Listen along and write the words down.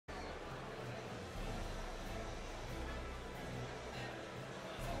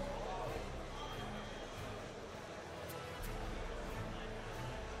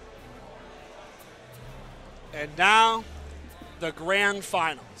And now, the grand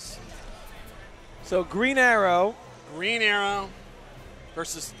finals. So Green Arrow. Green Arrow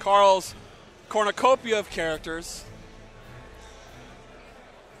versus Carl's cornucopia of characters.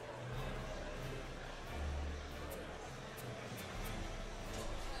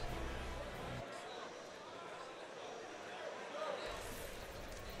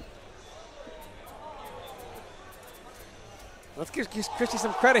 Let's give Christie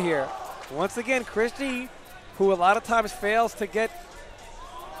some credit here. Once again, Christie, who a lot of times fails to get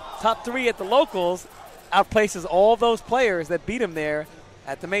top 3 at the locals, outplaces all those players that beat him there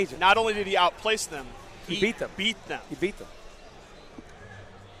at the major. Not only did he outplace them, he beat them. He beat them.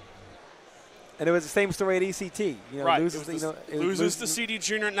 And it was the same story at ECT. Right. Loses to CD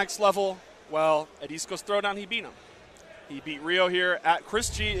Junior at next level. Well, at East Coast Throwdown, he beat him. He beat Rio here.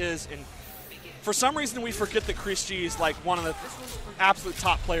 Chris G is in. For some reason, we forget that Chris G is like one of the absolute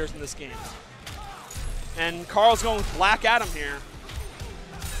top players in this game. And Carl's going with Black Adam here.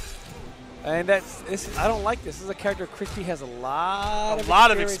 And I don't like this. This is a character Christie has a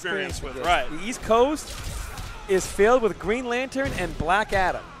lot of experience with. Right. The East Coast is filled with Green Lantern and Black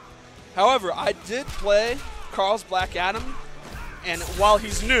Adam. However, I did play Carl's Black Adam, and while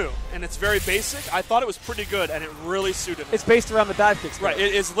he's new and it's very basic, I thought it was pretty good, and it really suited him. It's based around the dive kick space. Right.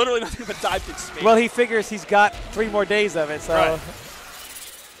 It is literally nothing but dive kick space. Well, he figures he's got 3 more days of it, so right.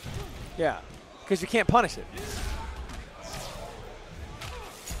 Yeah, because you can't punish it.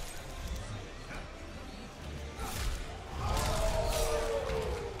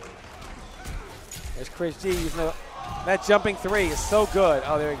 There's Chris G using that jumping 3 is so good.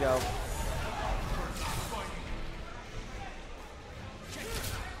 Oh, there we go.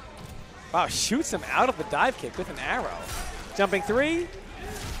 Wow, shoots him out of the dive kick with an arrow. Jumping 3.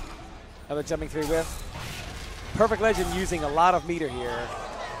 Another jumping 3 whiff. Perfect Legend using a lot of meter here.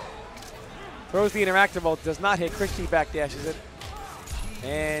 Throws the interactable, does not hit. Chris G backdashes it.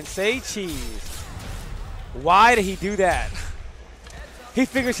 And say cheese. Why did he do that? He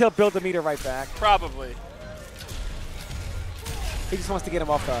figures he'll build the meter right back. Probably. He just wants to get him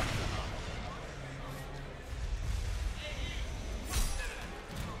off the...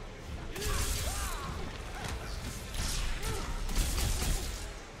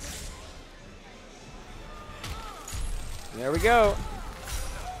 There we go.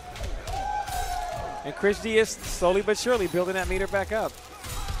 And Chris G is slowly but surely building that meter back up.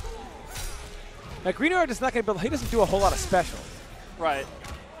 Now, Green Arrow is not going to build, he doesn't do a whole lot of specials. Right.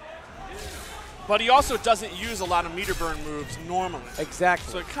 But he also doesn't use a lot of meter burn moves normally.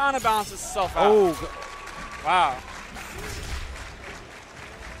 Exactly. So it kind of balances itself out. Oh. Wow.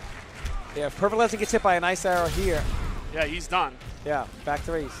 Yeah, if Perfect Legend gets hit by an ice arrow here. Yeah, he's done. Yeah, back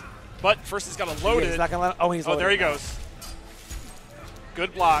 3s. But first he's got to load it. He's not gonna let, he's loaded. Oh, there he goes.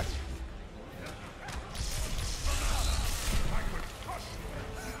 Good block.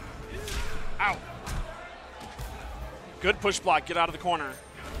 Ow. Good push block. Get out of the corner.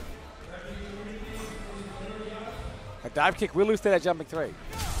 A dive kick will lose to that jumping 3.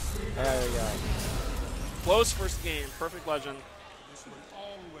 There we go. Close first game. Perfect Legend.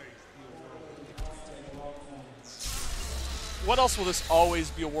 What else will this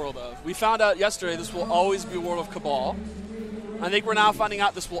always be a world of? We found out yesterday this will always be a world of Cabal. I think we're now finding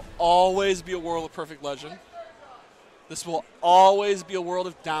out this will always be a world of Perfect Legend. This will always be a world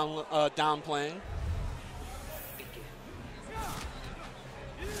of downplaying.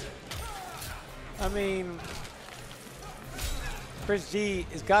 I mean, Chris G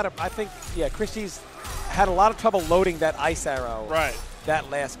has got to, I think, yeah, Chris G's had a lot of trouble loading that ice arrow that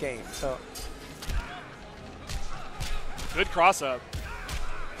last game. So good cross-up.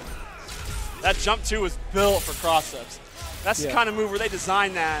 That jump 2 was built for cross-ups. That's the kind of move where they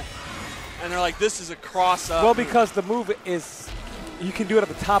design that, and they're like, this is a cross-up. Well, because the move is, you can do it at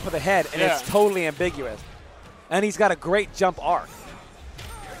the top of the head, and it's totally ambiguous. And he's got a great jump arc.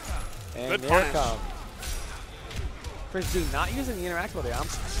 And good there punish. it comes. Chris G not using the interactable there. I'm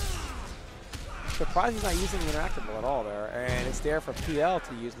surprised he's not using the interactable at all there. And it's there for PL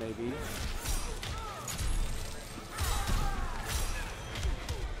to use maybe.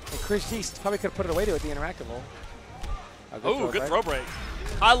 And Chris G probably could have put it away with the interactable. Oh, good throw break.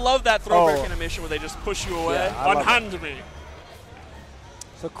 I love that throw break animation where they just push you away. Yeah, Unhand me.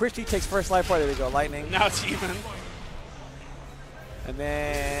 So Chris G takes first life bar. There we go. Lightning. Now it's even. And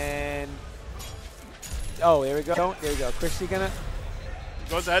then, oh, there we go. There we go. Chris G gonna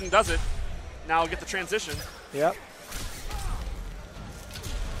goes ahead and does it. Now we'll get the transition. Yep.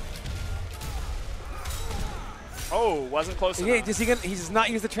 Oh, wasn't close enough. He does not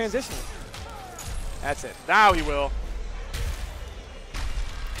use the transition. That's it. Now he will.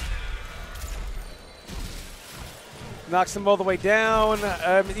 Knocks him all the way down.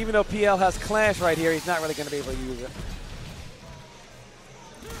 Even though PL has Clash right here, he's not really going to be able to use it.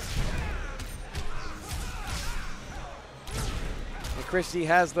 And Chris G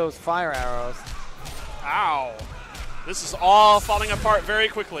has those fire arrows. Ow. This is all falling apart very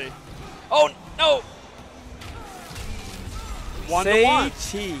quickly. Oh, no.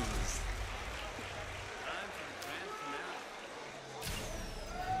 1-1. Cheese.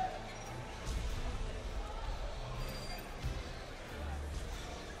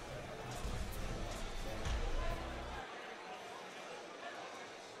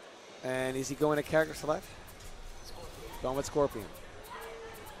 And is he going to character select? Going with Scorpion.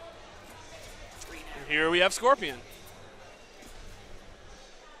 And here we have Scorpion.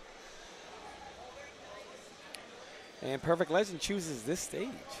 And Perfect Legend chooses this stage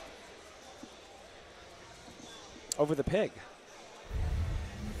over the pig.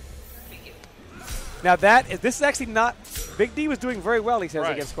 Now this is actually not, Big D was doing very well, he says,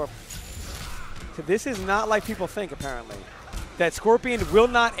 against Scorpion. So this is not like people think, apparently. That Scorpion will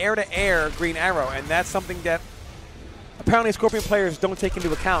not air-to-air Green Arrow, and that's something that apparently Scorpion players don't take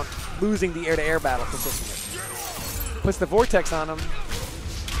into account, losing the air-to-air battle consistently. Puts the Vortex on him.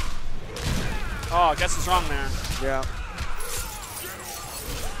 Oh, I guess it's wrong there. Yeah.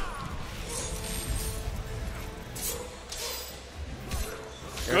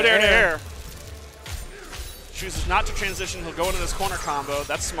 Good air-to-air. Chooses not to transition. He'll go into this corner combo.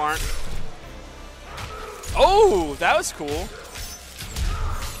 That's smart. Oh, that was cool.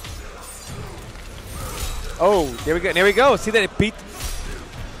 Oh, there we go. There we go. See that it beat.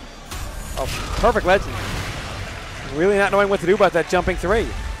 Oh, Perfect Legend. Really not knowing what to do about that jumping 3.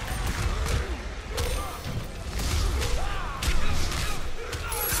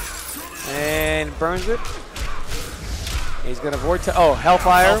 And burns it. He's going to Vortex. Oh,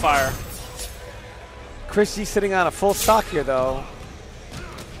 Hellfire. Hellfire. Chris G sitting on a full stock here, though.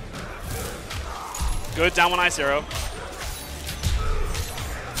 Good down 1 ice arrow.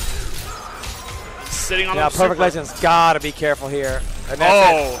 Sitting on the Perfect super. Legend's got to be careful here. And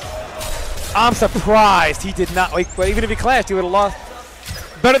that's it. I'm surprised he did not. Well, even if he clashed, he would have lost.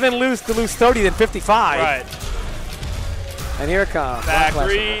 Better than lose 30 than 55. Right. And here it comes. Back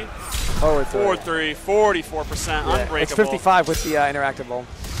 3. Forward 3. 44%. Yeah, Unbreakable. it's 55 with the interactable.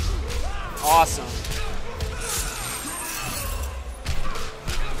 Awesome.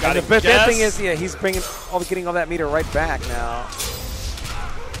 And the bad thing is, yeah, he's getting all that meter right back now.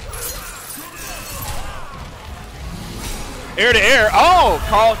 Air to air. Oh,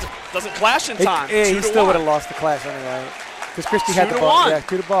 Carl doesn't clash in time. He still would have lost the clash anyway. Because Chris G had the bar. Yeah,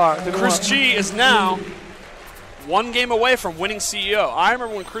 2-bar. Chris G is now 1 game away from winning CEO. I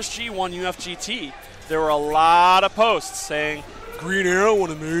remember when Chris G won UFGT, there were a lot of posts saying, Green Arrow won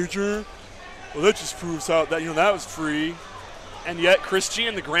a major. Well, that just proves out that, that was free. And yet Chris G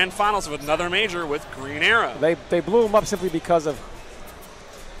in the grand finals of another major with Green Arrow. They blew him up simply because of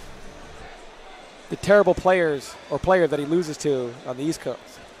the terrible player that he loses to on the East Coast.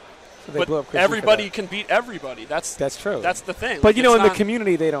 So they blew up Chris G everybody can beat everybody. That's true. That's the thing. But in the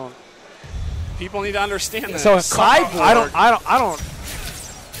community they don't. People need to understand that. So I don't.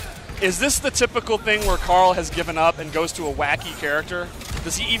 Is this the typical thing where Carl has given up and goes to a wacky character?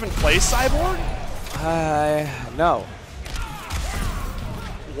 Does he even play Cyborg? No.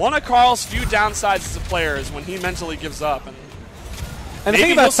 One of Carl's few downsides as a player is when he mentally gives up. And the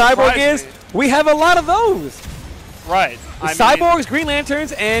thing about Cyborg is, we have a lot of those. Right. Cyborgs, Green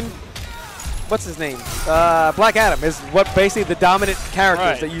Lanterns, and what's his name? Black Adam is what basically the dominant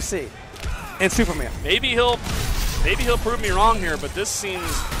characters that you see. And Superman. Maybe he'll prove me wrong here, but this seems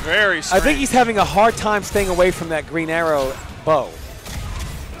very strange. I think he's having a hard time staying away from that Green Arrow bow.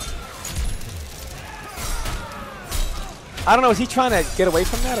 I don't know. Is he trying to get away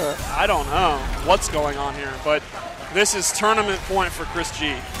from that, or? I don't know what's going on here, but this is tournament point for Chris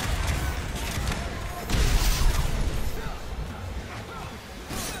G.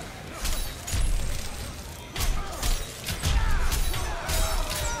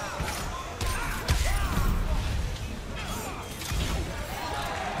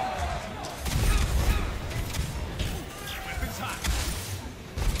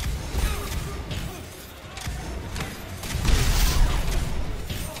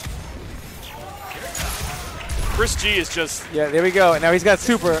 Chris G is just... Yeah, there we go. Now he's got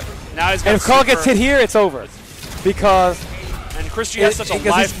super. Now he's got and if Carl gets hit here, it's over. Because... And Chris G has such a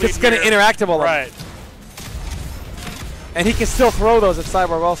life lead. It's going to interactable him. Right. And he can still throw those at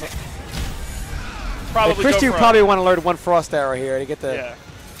Cyborg also. Probably Chris G would probably want to learn 1 Frost Arrow here to get the... Yeah.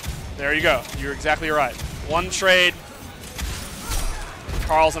 There you go. You're exactly right. 1 trade.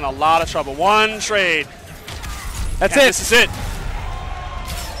 Carl's in a lot of trouble. 1 trade. That's and it. This is it.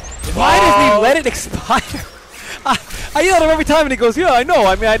 Why does he let it expire? I yelled at him every time, and he goes, yeah, I know.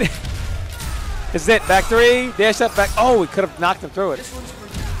 I mean, this is it. Back three. Dash up, back. Oh, we could have knocked him through it.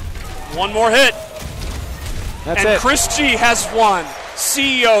 One more hit. That's and it. Chris G has won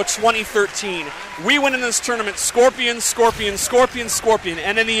CEO 2013. We went in this tournament Scorpion, Scorpion, Scorpion, Scorpion,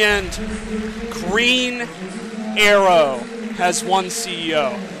 and in the end, Green Arrow has won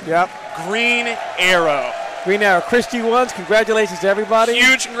CEO. Yep. Green Arrow. Green Arrow. Chris G wins. Congratulations to everybody.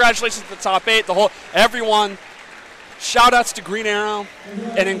 Huge congratulations to the top 8, everyone. Shout outs to Green Arrow.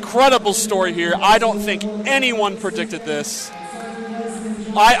 An incredible story here. I don't think anyone predicted this.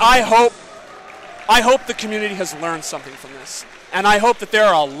 I hope the community has learned something from this. And I hope that there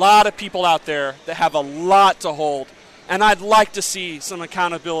are a lot of people out there that have a lot to hold. And I'd like to see some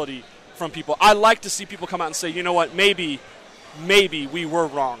accountability from people. I'd like to see people come out and say, you know what, maybe we were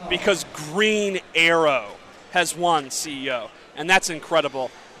wrong. Because Green Arrow has won CEO. And that's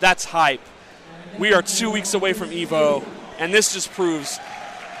incredible. That's hype. We are 2 weeks away from EVO. And this just proves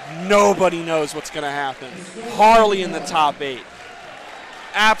nobody knows what's going to happen. Harley in the top 8.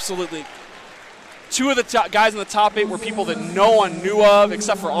 Absolutely. Two of the guys in the top 8 were people that no one knew of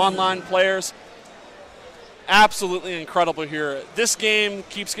except for online players. Absolutely incredible here. This game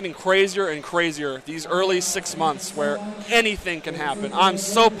keeps getting crazier and crazier these early 6 months where anything can happen. I'm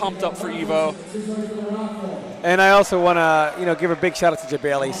so pumped up for EVO. And I also want to give a big shout out to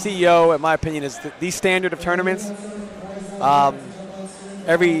Jabali. CEO, in my opinion, is the standard of tournaments.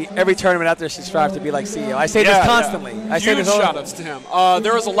 Every tournament out there should strive to be like CEO. I say this constantly. I say Huge this shout-outs to him.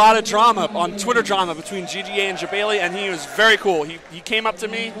 There was a lot of drama on Twitter drama between GGA and Jabali, and he was very cool. He came up to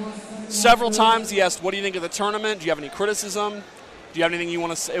me several times. He asked, "What do you think of the tournament? Do you have any criticism? Do you have anything you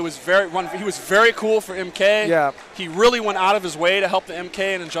want to say?" He was very cool for MK. Yeah. He really went out of his way to help the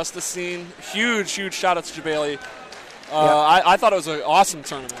MK and Injustice scene. Huge shout-outs to Jabali. I thought it was an awesome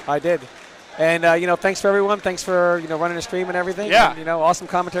tournament. I did. And, thanks for everyone. Thanks for, running the stream and everything. Yeah. And, awesome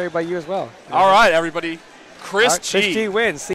commentary by you as well. All right, everybody. Chris G. Chris G wins.